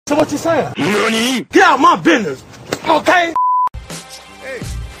So what you saying? Nani? Get out my business, okay? Hey,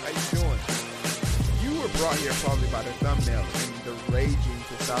 how you doing? You were brought here probably by the thumbnail and the raging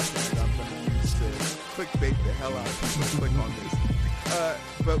testosterone that I'm going to use to clickbait the hell out of people to click on this.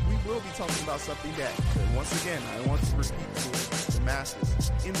 But we will be talking about something that, once again, I want to repeat to the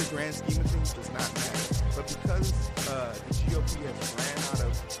masses, in the grand scheme of things, does not matter. But because the GOP has ran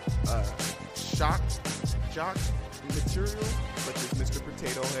out of jock material, such as Mr.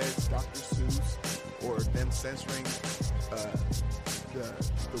 Potato Heads, Dr. Seuss, or them censoring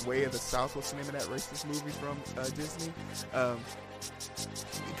the Way of the South, what's the name of that racist movie from Disney?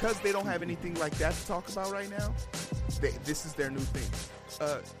 Because they don't have anything like that to talk about right now, this is their new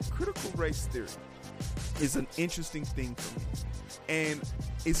thing. Critical race theory is an interesting thing for me. And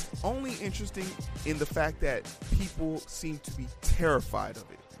it's only interesting in the fact that people seem to be terrified of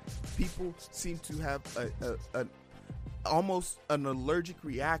it. People seem to have almost an allergic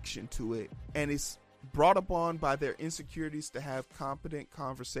reaction to it, and it's brought upon by their insecurities to have competent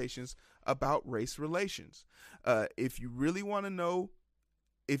conversations about race relations. If you really want to know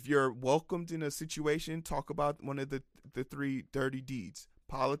if you're welcomed in a situation, talk about one of the three dirty deeds: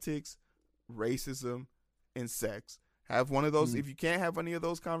 politics, racism, and sex. Have one of those. If you can't have any of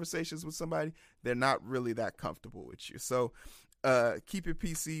those conversations with somebody, they're not really that comfortable with you. So keep it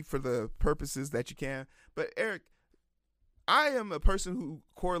PC for the purposes that you can. But Eric, I am a person who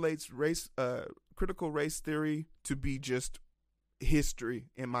correlates critical race theory to be just history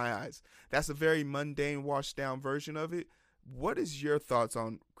in my eyes. That's a very mundane, washed down version of it. What is your thoughts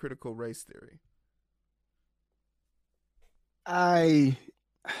on critical race theory?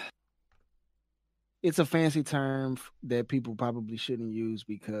 It's a fancy term that people probably shouldn't use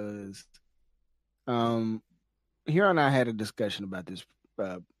because Hero and I had a discussion about this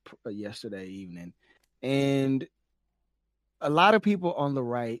yesterday evening, and a lot of people on the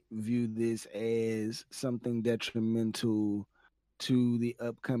right view this as something detrimental to the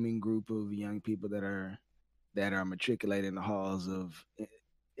upcoming group of young people that are matriculated in the halls of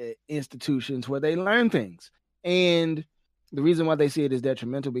institutions where they learn things. And the reason why they see it as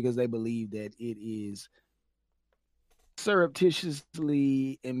detrimental because they believe that it is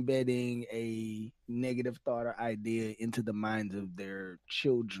surreptitiously embedding a negative thought or idea into the minds of their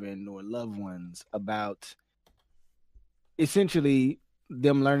children or loved ones about essentially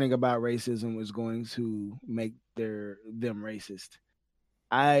them learning about racism was going to make them racist.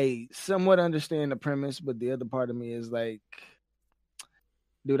 I somewhat understand the premise, but the other part of me is like,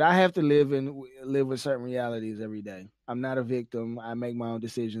 dude, I have to live with certain realities every day. I'm not a victim. I make my own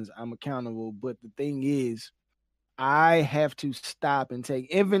decisions. I'm accountable. But the thing is, I have to stop and take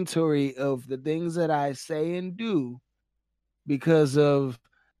inventory of the things that I say and do because of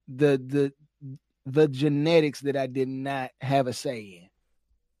the genetics that I did not have a say in.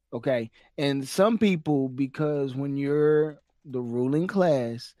 Okay. And some people, because when you're the ruling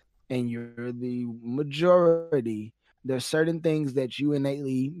class and you're the majority, there's certain things that you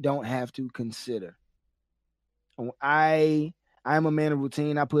innately don't have to consider. I'm a man of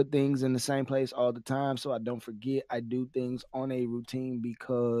routine. I put things in the same place all the time so I don't forget. I do things on a routine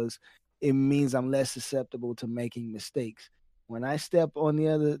because it means I'm less susceptible to making mistakes. When I step on the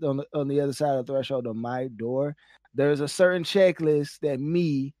other side of the threshold of my door, there's a certain checklist that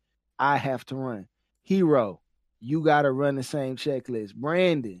I have to run. Hero, you got to run the same checklist.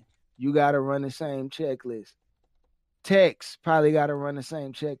 Brandon, you got to run the same checklist. Tex probably got to run the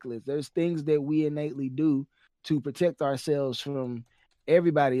same checklist. There's things that we innately do to protect ourselves from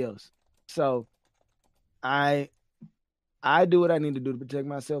everybody else. So I do what I need to do to protect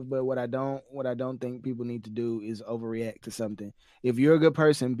myself, but what I don't think people need to do is overreact to something. If you're a good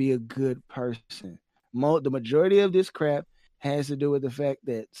person, be a good person. The majority of this crap has to do with the fact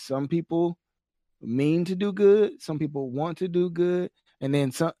that some people mean to do good, some people want to do good, and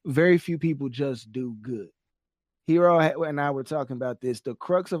then very few people just do good. Hero and I were talking about this. The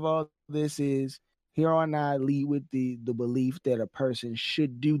crux of all this is Hero and I lead with the belief that a person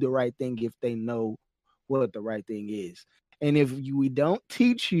should do the right thing if they know what the right thing is. And if we don't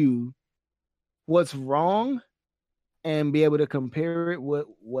teach you what's wrong and be able to compare it with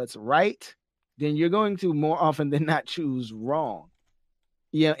what's right, then you're going to more often than not choose wrong.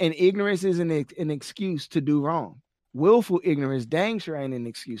 Yeah, and ignorance isn't an excuse to do wrong. Willful ignorance dang sure ain't an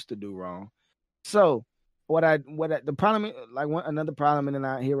excuse to do wrong. So the problem, another problem in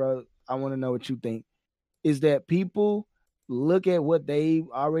our Hero, I want to know what you think, is that people look at what they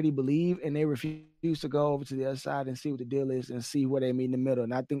already believe and they refuse to go over to the other side and see what the deal is and see where they meet in the middle.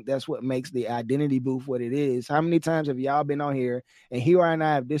 And I think that's what makes the identity booth what it is. How many times have y'all been on here and Hero and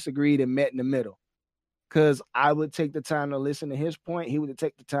I have disagreed and met in the middle? because I would take the time to listen to his point. He would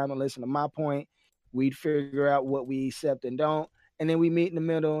take the time to listen to my point. We'd figure out what we accept and don't. And then we meet in the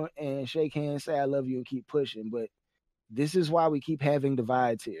middle and shake hands, say, I love you, and keep pushing. But this is why we keep having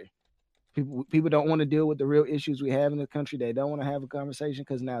divides here. People don't want to deal with the real issues we have in the country. They don't want to have a conversation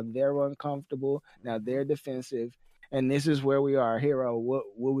because now they're uncomfortable. Now they're defensive. And this is where we are. Hero, what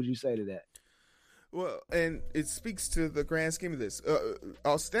would you say to that? Well, and it speaks to the grand scheme of this.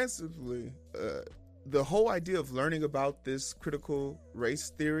 Ostensibly, the whole idea of learning about this critical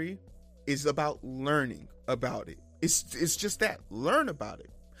race theory is about learning about it. It's just that. Learn about it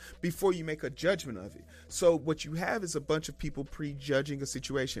before you make a judgment of it. So what you have is a bunch of people prejudging a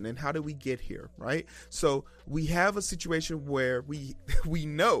situation. And how do we get here, right? So we have a situation where we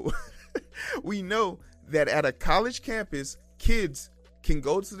know we know that at a college campus, kids can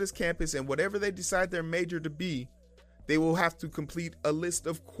go to this campus and whatever they decide their major to be, they will have to complete a list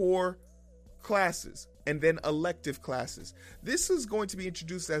of core classes and then elective classes. This is going to be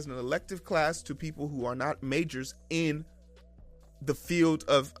introduced as an elective class to people who are not majors in the field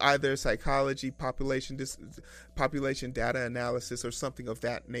of either psychology, population data analysis, or something of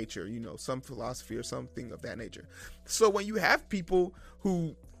that nature, some philosophy or something of that nature. So when you have people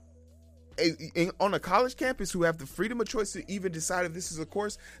who on a college campus who have the freedom of choice to even decide if this is a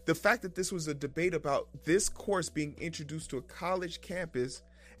course, the fact that this was a debate about this course being introduced to a college campus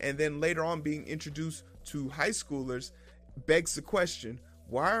and then later on being introduced to high schoolers begs the question,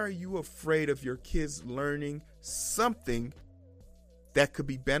 why are you afraid of your kids learning something that could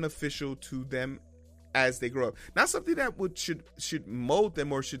be beneficial to them as they grow up? Not something that should mold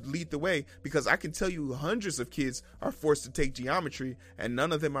them or should lead the way, because I can tell you hundreds of kids are forced to take geometry and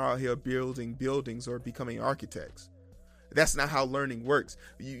none of them are out here building buildings or becoming architects. That's not how learning works.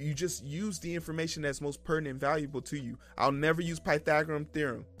 You just use the information that's most pertinent and valuable to you. I'll never use Pythagorean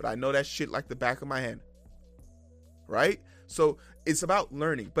theorem, but I know that shit like the back of my hand. Right? So it's about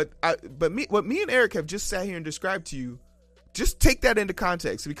learning. But what me and Eric have just sat here and described to you, just take that into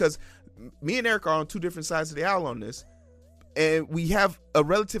context, because me and Eric are on two different sides of the aisle on this, and we have a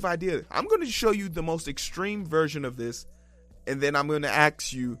relative idea. I'm going to show you the most extreme version of this, and then I'm going to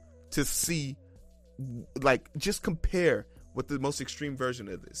ask you to see, just compare what the most extreme version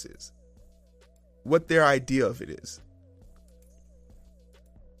of this is, what their idea of it is.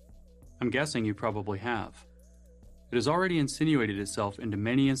 I'm guessing you probably have. It has already insinuated itself into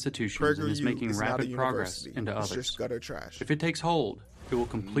many institutions and is making rapid progress into others. Just gutter trash. If it takes hold, it will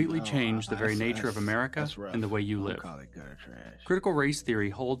completely change the very nature of America and the way you live. Critical race theory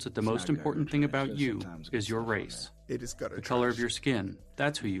holds that the most important thing about you is your race. It is gutter The trash. color of your skin.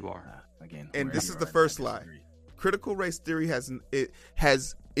 That's who you are. And this is the first lie. Critical race theory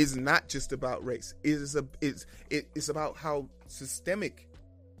is not just about race. It's about how systemic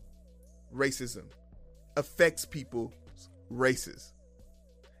racism affects people's races.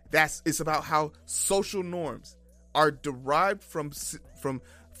 It's about how social norms are derived from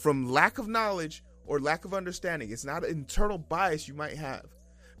lack of knowledge or lack of understanding. It's not an internal bias you might have,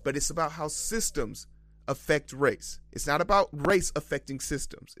 but it's about how systems affect race. It's not about race affecting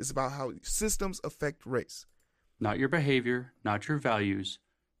systems. It's about how systems affect race. Not your behavior, not your values,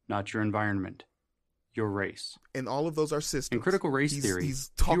 not your environment. Your race. And all of those are systems. In critical race theory,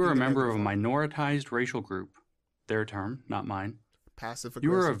 if you are a member of a minoritized racial group, their term, not mine,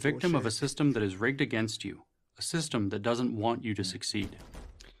 you are a victim of a system that is rigged against you, a system that doesn't want you to succeed.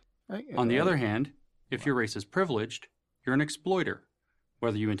 On the other hand, if your race is privileged, you're an exploiter,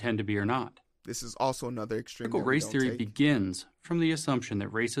 whether you intend to be or not. This is also another extreme. Critical race theory begins from the assumption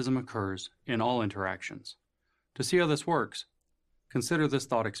that racism occurs in all interactions. To see how this works, consider this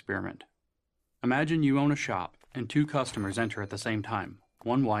thought experiment. Imagine you own a shop and two customers enter at the same time,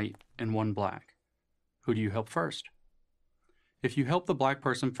 one white and one black. Who do you help first? If you help the black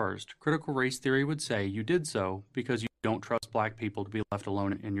person first, critical race theory would say you did so because you don't trust black people to be left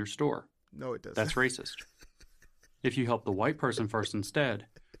alone in your store. No, it doesn't. That's racist. If you help the white person first instead,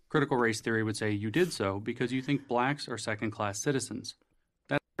 critical race theory would say you did so because you think blacks are second-class citizens.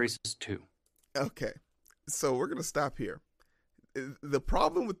 That's racist too. Okay, so we're going to stop here. The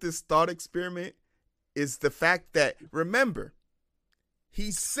problem with this thought experiment is the fact that, remember, he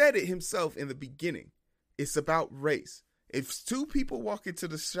said it himself in the beginning. It's about race. If two people walk into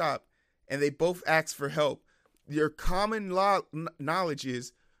the shop and they both ask for help, your common knowledge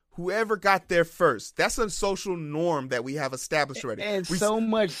is whoever got there first. That's a social norm that we have established already. And so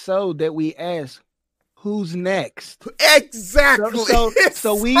much so that we ask, who's next? Exactly.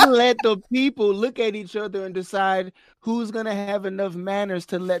 So we let the people look at each other and decide who's going to have enough manners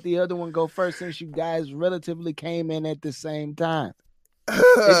to let the other one go first, since you guys relatively came in at the same time.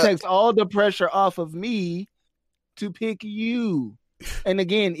 It takes all the pressure off of me to pick you. And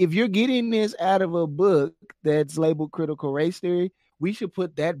again, if you're getting this out of a book that's labeled Critical Race Theory, we should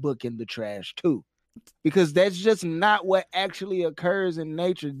put that book in the trash too. Because that's just not what actually occurs in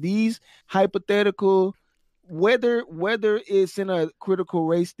nature. These hypothetical, whether it's in a critical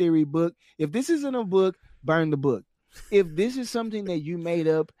race theory book, if this isn't a book, burn the book. If this is something that you made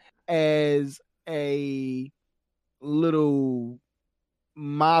up as a little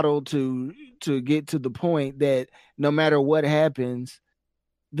model to get to the point that no matter what happens,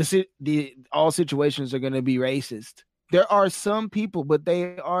 all situations are going to be racist. There are some people, but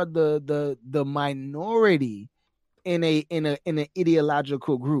they are the minority in an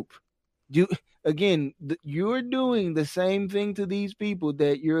ideological group. You're doing the same thing to these people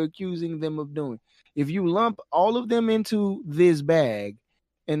that you're accusing them of doing. If you lump all of them into this bag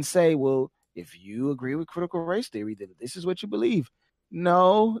and say, well, if you agree with critical race theory, then this is what you believe.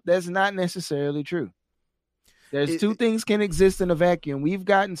 No, that's not necessarily true. There's two things can exist in a vacuum. We've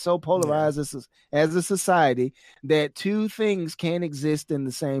gotten so polarized as a society that two things can exist in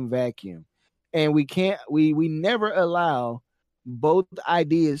the same vacuum. And we never allow both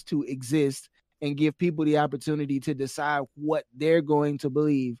ideas to exist and give people the opportunity to decide what they're going to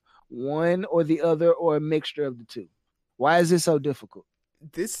believe, one or the other, or a mixture of the two. Why is this so difficult?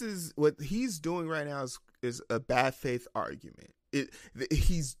 This is what he's doing right now is a bad faith argument.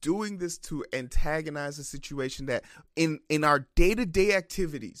 He's doing this to antagonize a situation that in our day-to-day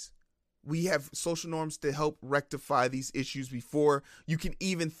activities, we have social norms to help rectify these issues before you can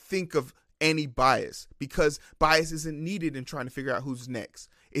even think of any bias, because bias isn't needed in trying to figure out who's next.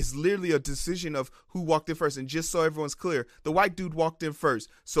 It's literally a decision of who walked in first. And just so everyone's clear, the white dude walked in first.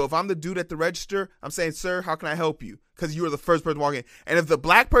 So if I'm the dude at the register, I'm saying, sir, how can I help you? Because you were the first person walking in. And if the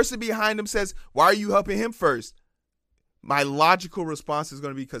black person behind him says, why are you helping him first? My logical response is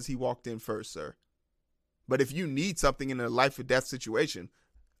going to be because he walked in first, sir. But if you need something in a life or death situation,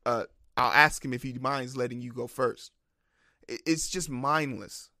 I'll ask him if he minds letting you go first. It's just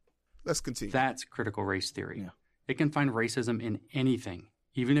mindless. Let's continue. That's critical race theory. Yeah. It can find racism in anything,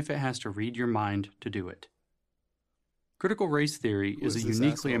 even if it has to read your mind to do it. Critical race theory is a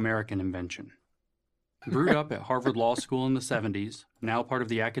uniquely American invention. Brewed up at Harvard Law School in the 70s, now part of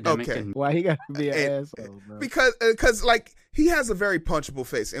the academic and... Why he got to be an asshole, bro? Because like, he has a very punchable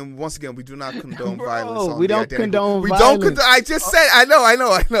face. And once again, we do not condone violence. We don't condone violence. We don't condone... I just said... I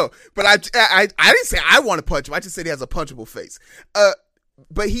know. But I didn't say I want to punch him. I just said he has a punchable face.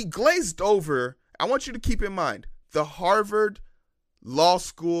 But he glazed over... I want you to keep in mind, the Harvard Law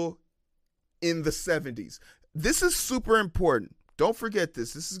School in the 70s. This is super important. Don't forget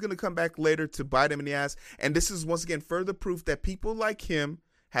this. This is going to come back later to bite him in the ass. And this is, once again, further proof that people like him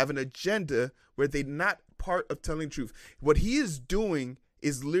have an agenda where they're not part of telling the truth. What he is doing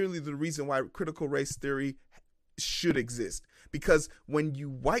is literally the reason why critical race theory should exist. Because when you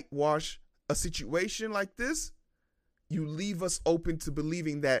whitewash a situation like this, you leave us open to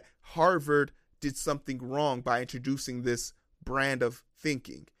believing that Harvard did something wrong by introducing this brand of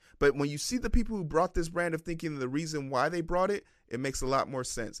thinking. But when you see the people who brought this brand of thinking and the reason why they brought it, it makes a lot more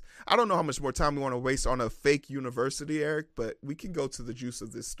sense. I don't know how much more time we want to waste on a fake university, Eric, but we can go to the juice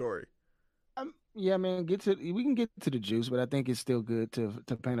of this story. Yeah, man, we can get to the juice, but I think it's still good to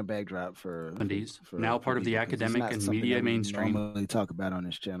paint a backdrop for now part of the academic and media mainstream. We normally talk about on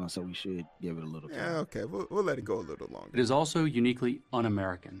this channel, so we should give it a little time. Yeah, okay, we'll let it go a little longer. It is also uniquely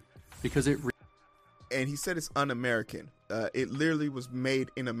un-American because it... And he said it's un-American. It literally was made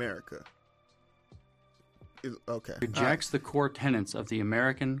in America. Okay. Rejects the core tenets of the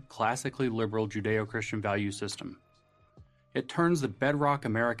American, classically liberal Judeo-Christian value system. It turns the bedrock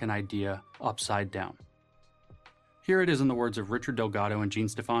American idea upside down. Here it is in the words of Richard Delgado and Gene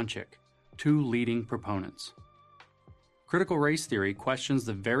Stefanchik, two leading proponents. Critical race theory questions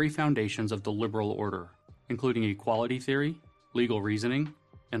the very foundations of the liberal order, including equality theory, legal reasoning,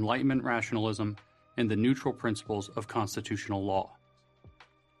 Enlightenment rationalism, and the neutral principles of constitutional law.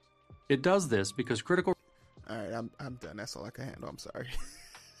 It does this because critical... All right, I'm done. That's all I can handle. I'm sorry.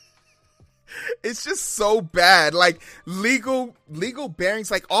 It's just so bad. Like, legal bearings,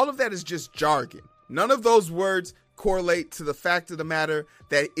 like, all of that is just jargon. None of those words correlate to the fact of the matter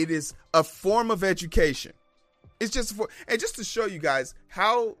that it is a form of education. It's just and just to show you guys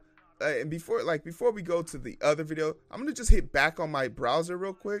how, and before we go to the other video, I'm going to just hit back on my browser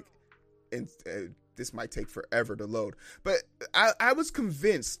real quick. And this might take forever to load. But I was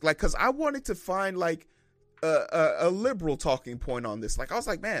convinced, like, because I wanted to find, like, a liberal talking point on this. Like, I was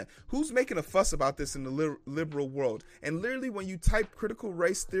like, man, who's making a fuss about this in the liberal world? And literally, when you type critical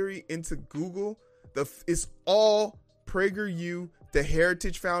race theory into Google, it's all PragerU the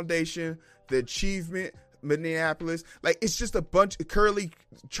Heritage Foundation, the Achievement, Minneapolis. Like, it's just a bunch of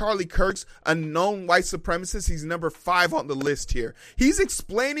Charlie Kirk's a known white supremacist. He's number 5 on the list here. He's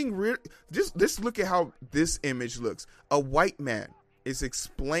explaining, just look at how this image looks. A white man is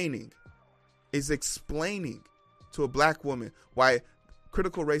explaining to a black woman why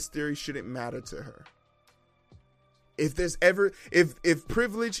critical race theory shouldn't matter to her. If there's ever, if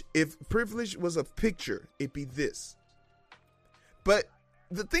privilege was a picture, it'd be this. But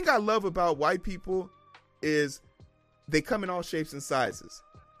the thing I love about white people is they come in all shapes and sizes.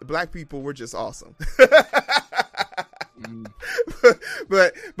 The black people, we're just awesome.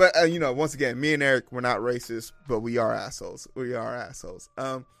 But you know, once again, me and Eric, we're not racist, but we are assholes.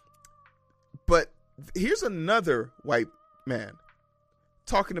 But here's another white man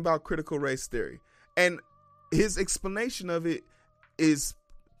talking about critical race theory, and his explanation of it is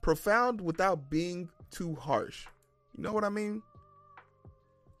profound without being too harsh. You know what I mean?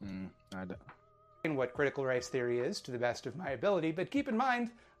 I don't. What critical race theory is to the best of my ability, but keep in mind,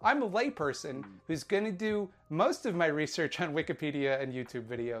 I'm a layperson who's going to do most of my research on Wikipedia and YouTube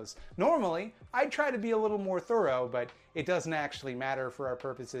videos. Normally, I try to be a little more thorough, but it doesn't actually matter for our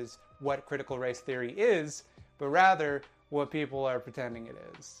purposes what critical race theory is, but rather what people are pretending it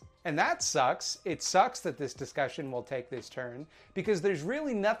is. And that sucks. It sucks that this discussion will take this turn, because there's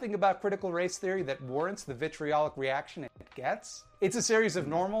really nothing about critical race theory that warrants the vitriolic reaction it gets. It's a series of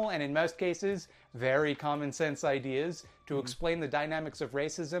normal, and in most cases, very common sense ideas to explain the dynamics of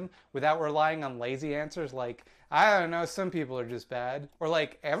racism without relying on lazy answers like, I don't know, some people are just bad. Or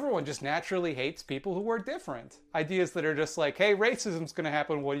like, everyone just naturally hates people who are different. Ideas that are just like, hey, racism's gonna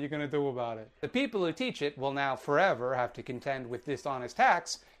happen, what are you gonna do about it? The people who teach it will now forever have to contend with dishonest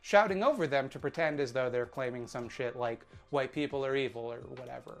hacks shouting over them to pretend as though they're claiming some shit like white people are evil or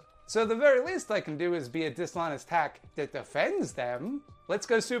whatever. So the very least I can do is be a dishonest hack that defends them. Let's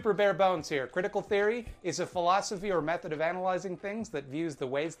go super bare bones here. Critical theory is a philosophy or method of analyzing things that views the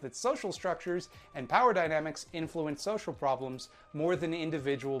ways that social structures and power dynamics influence social problems more than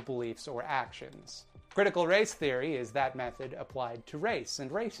individual beliefs or actions. Critical race theory is that method applied to race and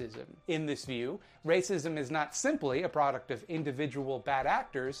racism. In this view, racism is not simply a product of individual bad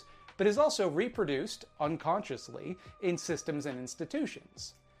actors, but is also reproduced, unconsciously, in systems and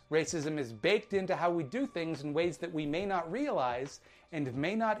institutions. Racism is baked into how we do things in ways that we may not realize and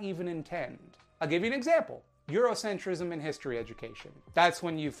may not even intend. I'll give you an example. Eurocentrism in history education. That's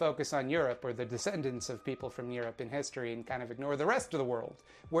when you focus on Europe or the descendants of people from Europe in history and kind of ignore the rest of the world,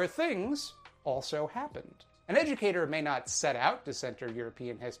 where things also happened. An educator may not set out to center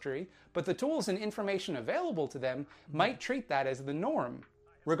European history, but the tools and information available to them might treat that as the norm.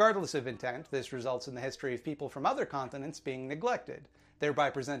 Regardless of intent, this results in the history of people from other continents being neglected, thereby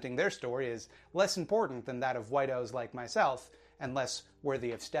presenting their story as less important than that of whitos like myself, and less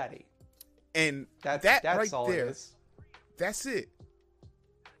worthy of study. And that's right all there. It is. That's it.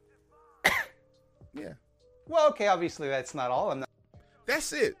 Yeah. Well, okay, obviously that's not all.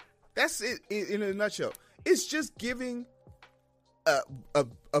 That's it. That's it in a nutshell. It's just giving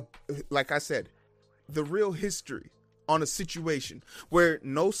like I said, the real history on a situation where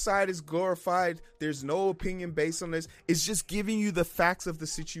no side is glorified. There's no opinion based on this. It's just giving you the facts of the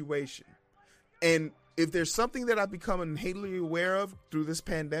situation. And if there's something that I've become innately aware of through this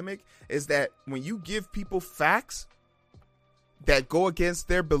pandemic, is that when you give people facts that go against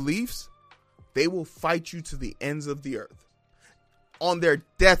their beliefs, they will fight you to the ends of the earth. On their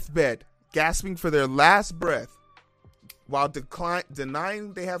deathbed, gasping for their last breath, while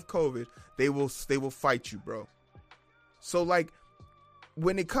denying they have COVID, they will fight you, bro. So, like,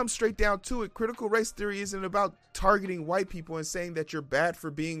 when it comes straight down to it, critical race theory isn't about targeting white people and saying that you're bad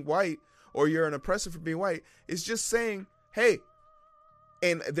for being white or you're an oppressor for being white. It's just saying, hey,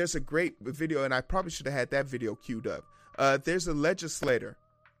 and there's a great video, and I probably should have had that video queued up. There's a legislator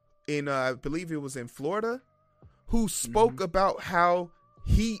in, I believe it was in Florida, who spoke about how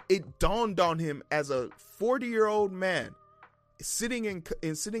it dawned on him as a 40-year-old man sitting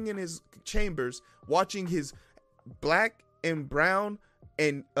in his chambers watching his black and brown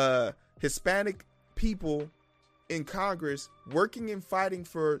and Hispanic people in Congress working and fighting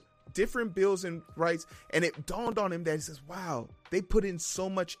for different bills and rights, and it dawned on him that he says, wow, they put in so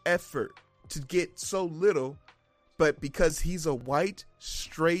much effort to get so little, but because he's a white,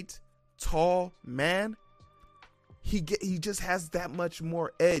 straight, tall man, he just has that much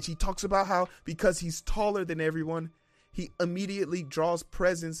more edge. He talks about how because he's taller than everyone, he immediately draws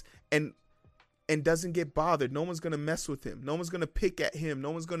presence and doesn't get bothered. No one's going to mess with him. No one's going to pick at him.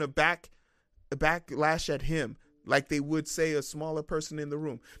 No one's going to backlash at him. like they would say a smaller person in the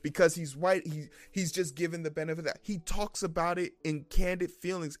room. Because he's white, he's just given the benefit of that. He talks about it in candid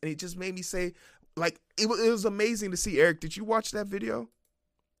feelings, and it just made me say, like, it was amazing to see. Eric, did you watch that video?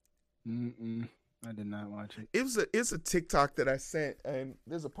 I did not watch it. It's a TikTok that I sent, and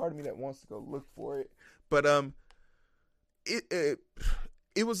there's a part of me that wants to go look for it. But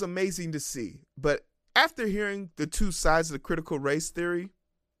it was amazing to see. But after hearing the two sides of the critical race theory,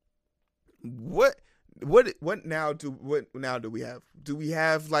 what now do we have? Do we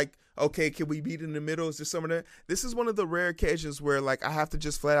have, like, okay, can we meet in the middle? Is there some of that? This is one of the rare occasions where, like, I have to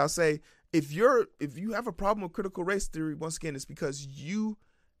just flat out say, if you have a problem with critical race theory, once again, it's because you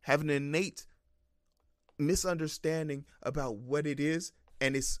have an innate misunderstanding about what it is,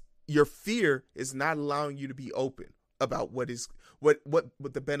 and your fear is not allowing you to be open about what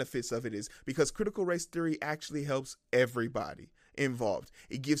the benefits of it is, because critical race theory actually helps everybody involved.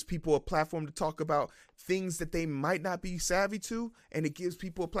 It gives people a platform to talk about things that they might not be savvy to, and it gives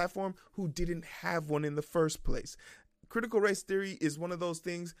people a platform who didn't have one in the first place. Critical race theory is one of those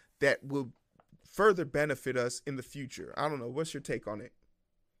things that will further benefit us in the future. I don't know. What's your take on it?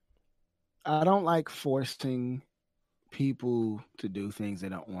 I don't like forcing people to do things they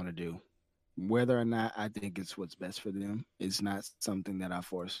don't want to do. Whether or not I think it's what's best for them, it's not something that I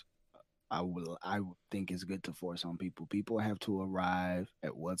force. I think it's good to force on people. People have to arrive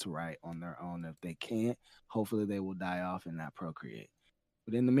at what's right on their own. If they can't, hopefully they will die off and not procreate.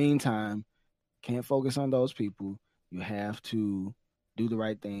 But in the meantime, can't focus on those people. You have to do the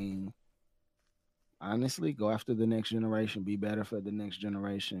right thing. Honestly, go after the next generation. Be better for the next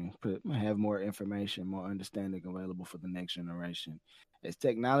generation. Have more information, more understanding available for the next generation. As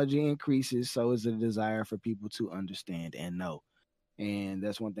technology increases, so is the desire for people to understand and know. And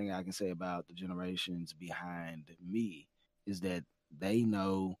that's one thing I can say about the generations behind me, is that they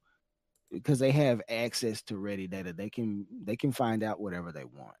know, because they have access to ready data. They can find out whatever they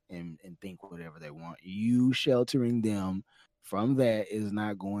want and think whatever they want. You sheltering them from that is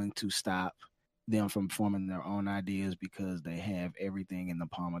not going to stop them from forming their own ideas, because they have everything in the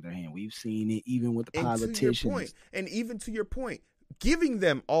palm of their hand. We've seen it even with the politicians. Even to your point, giving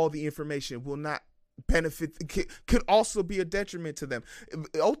them all the information will not benefit, could also be a detriment to them.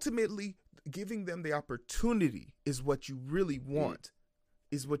 Ultimately, giving them the opportunity is what you really want.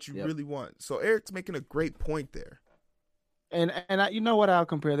 Really want. So Eric's making a great point there. And you know what I'll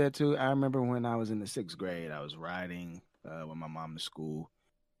compare that to? I remember when I was in the 6th grade, I was riding with my mom to school.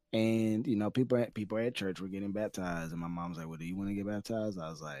 And, you know, people at church were getting baptized. And my mom's like, well, do you want to get baptized? I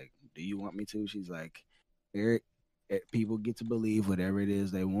was like, do you want me to? She's like, Eric, people get to believe whatever it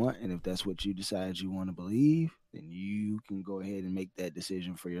is they want. And if that's what you decide you want to believe, then you can go ahead and make that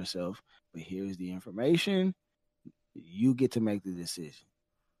decision for yourself. But here's the information. You get to make the decision.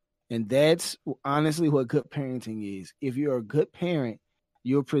 And that's honestly what good parenting is. If you're a good parent,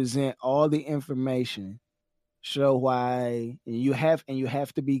 you'll present all the information, show why, and you have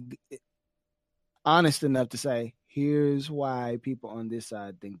to be honest enough to say, here's why people on this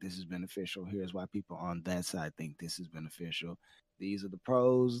side think this is beneficial. Here's why people on that side think this is beneficial. These are the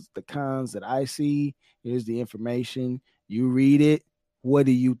pros, the cons that I see. Here's the information. You read it. What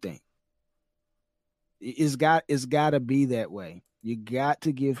do you think? It's got to be that way. You got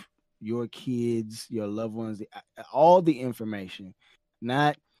to give your kids, your loved ones, all the information,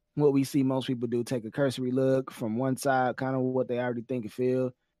 not what we see most people do, take a cursory look from one side, kind of what they already think and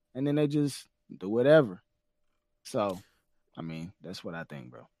feel, and then they just do whatever. So, I mean, that's what I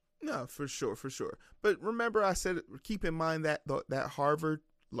think, bro. No, for sure. But remember, I said, keep in mind that Harvard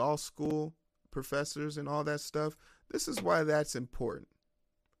Law School professors and all that stuff, this is why that's important.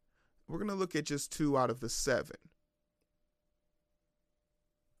 We're going to look at just 2 out of the 7.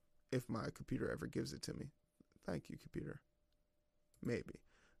 If my computer ever gives it to me. Thank you, computer. Maybe.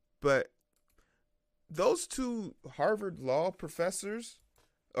 But those 2 Harvard law professors,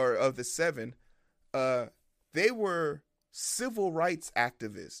 or of the 7, they were civil rights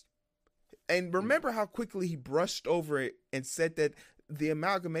activists. And remember how quickly he brushed over it and said that the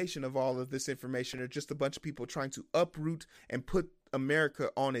amalgamation of all of this information are just a bunch of people trying to uproot and put America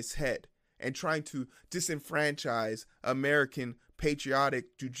on its head and trying to disenfranchise American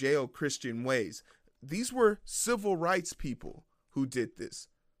patriotic Judeo-Christian ways. These were civil rights people who did this.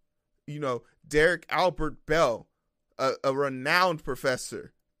 You know, Derek Albert Bell, a renowned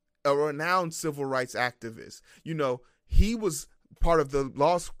professor, a renowned civil rights activist. You know, he was part of the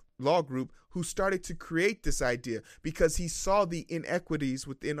law group who started to create this idea because he saw the inequities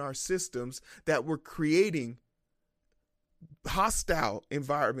within our systems that were creating hostile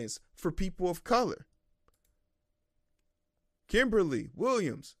environments for people of color. Kimberly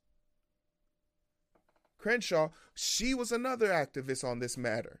Williams, Crenshaw, she was another activist on this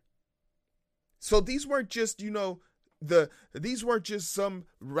matter. So these weren't just, these weren't just some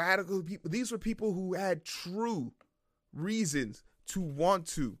radical people. These were people who had true reasons to want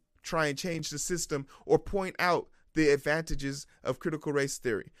to try and change the system or point out the advantages of critical race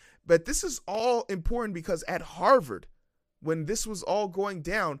theory. But this is all important because at Harvard, when this was all going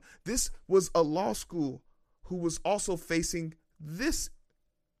down, this was a law school who was also facing this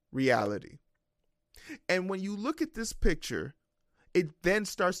reality. And when you look at this picture, it then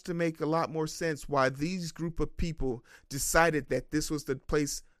starts to make a lot more sense why these group of people decided that this was the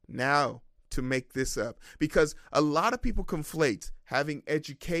place now to make this up. Because a lot of people conflate having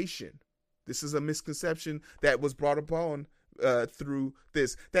education. This is a misconception that was brought upon through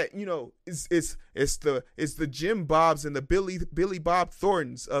this, that it's the Jim Bobs and the Billy Bob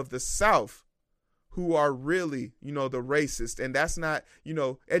Thorntons of the South who are really the racist, and that's not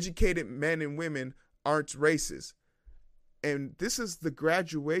educated men and women aren't racist. And this is the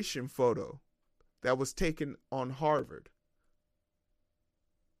graduation photo that was taken on Harvard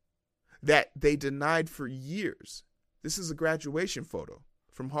that they denied for years. This is a graduation photo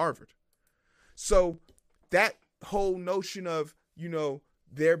from Harvard. So that whole notion of,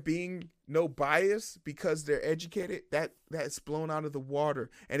 there being no bias because they're educated, that's blown out of the water.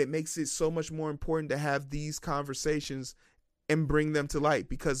 And it makes it so much more important to have these conversations and bring them to light.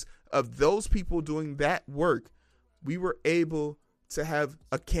 Because of those people doing that work, we were able to have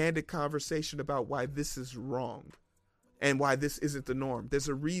a candid conversation about why this is wrong and why this isn't the norm. There's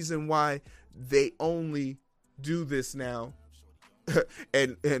a reason why they only do this now.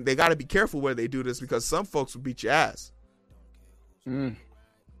 and they got to be careful where they do this, because some folks will beat your ass.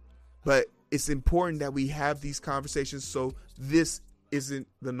 But it's important that we have these conversations so this isn't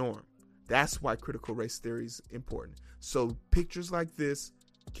the norm. That's why critical race theory is important. So pictures like this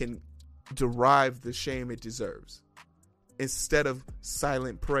can derive the shame it deserves instead of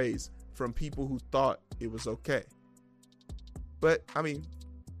silent praise from people who thought it was okay. But I mean,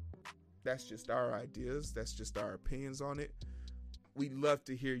 that's just our ideas. That's just our opinions on it. We'd love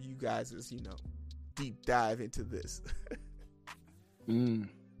to hear you guys' deep dive into this.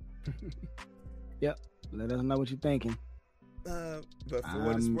 Yep. Let us know what you're thinking. But for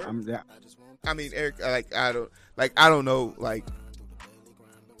what it's worth, I mean, Eric, I don't know,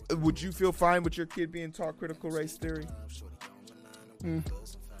 would you feel fine with your kid being taught critical race theory?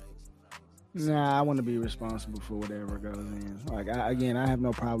 Nah, I want to be responsible for whatever goes in. I have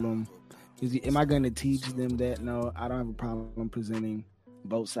no problem. Am I going to teach them that? No, I don't have a problem presenting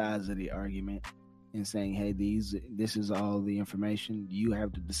both sides of the argument and saying, hey, this is all the information. You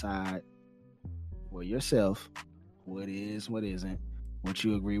have to decide for yourself what is, what isn't, what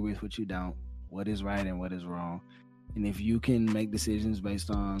you agree with, what you don't, what is right and what is wrong. And if you can make decisions based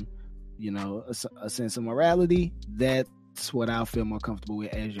on, a sense of morality, that's what I'll feel more comfortable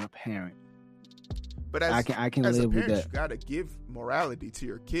with as your parent. But I can live with that. You gotta give morality to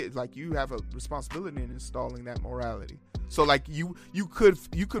your kids. You have a responsibility in installing that morality. So you could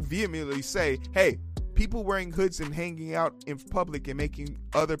vehemently say, hey, people wearing hoods and hanging out in public and making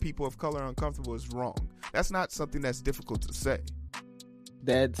other people of color uncomfortable is wrong. That's not something that's difficult to say.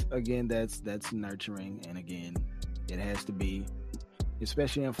 That's nurturing, and again, it has to be,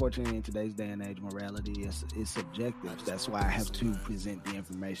 especially unfortunately in today's day and age, morality is subjective. That's why I have to present the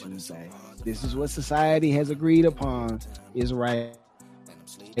information and say, this is what society has agreed upon is right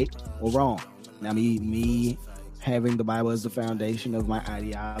or wrong. Now, me having the Bible as the foundation of my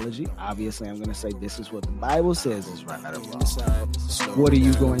ideology, obviously I'm going to say this is what the Bible says is right or wrong. What are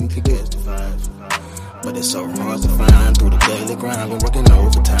you going to do? But it's so hard to find through the daily grind. Been working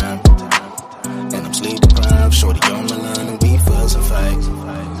overtime, and I'm sleep deprived. Shorty on my line and we fuss and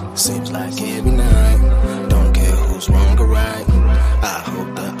fight. Seems like every night. Don't care who's wrong or right. I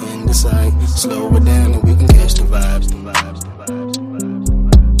hope the end is sight. Slow it down.